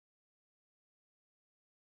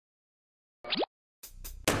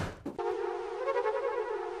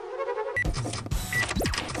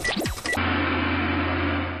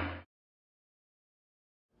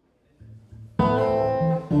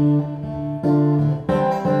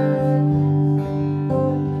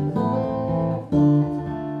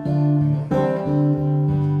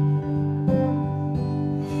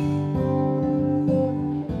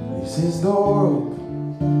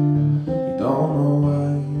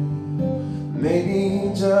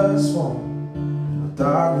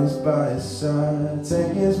darkness by his side,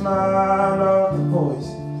 take his mind off the voices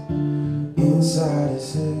inside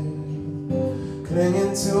his head,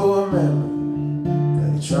 clinging to a memory that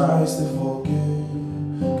he tries to forget,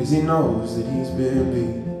 'cause he knows that he's been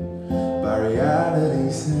beat by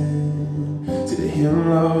reality's hand. To him,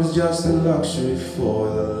 love's just a luxury for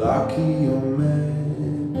the lucky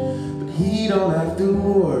man, but he don't have to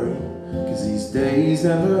worry, 'cause these days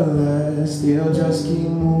never last. He'll just keep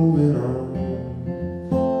moving on,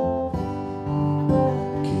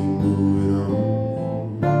 keep moving on.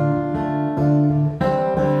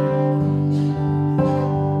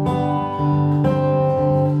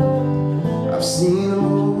 I've seen the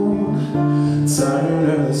moon turn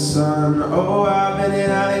to the sun. Oh, I've been in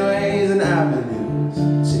alleyways and avenues,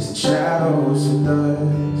 chasing shadows with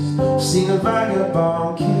dust. I've seen a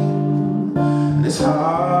vagabond king and his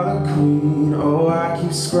heart a queen. Oh, I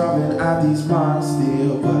keep scrubbing at these marks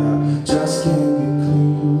still, but I just can't get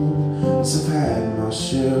clean. 'Cause I've had my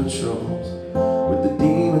share of troubles with the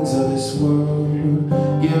demons of this world,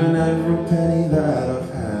 giving every penny that I've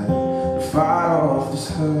had to fight off this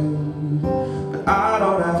hurt. But I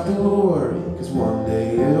don't have to worry, 'cause one day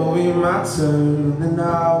it'll be my turn, and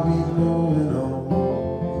I'll be moving on,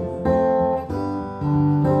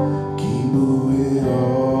 keep moving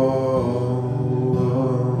on,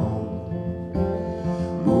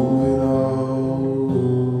 moving on,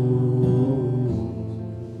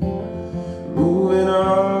 moving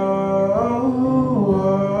on.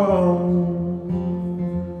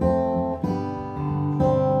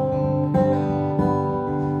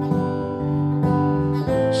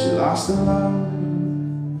 She lost her love,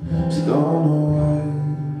 she don't know why.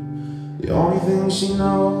 The only thing she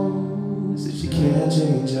knows is she can't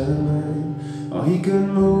change her mind. Oh, he could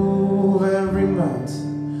move every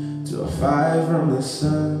mountain to a fire from the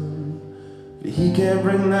sun, but he can't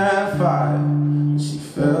bring that fire she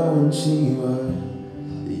felt when she was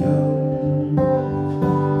young.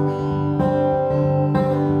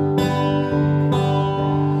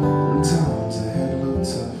 And times ahead look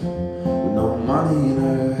tough with no money in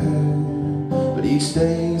her hand, but each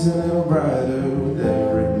day's a little brighter with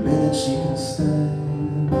every minute she can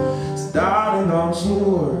stand. So darling, don't you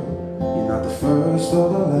worry, you're not the first or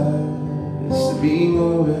the last to be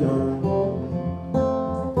moving on.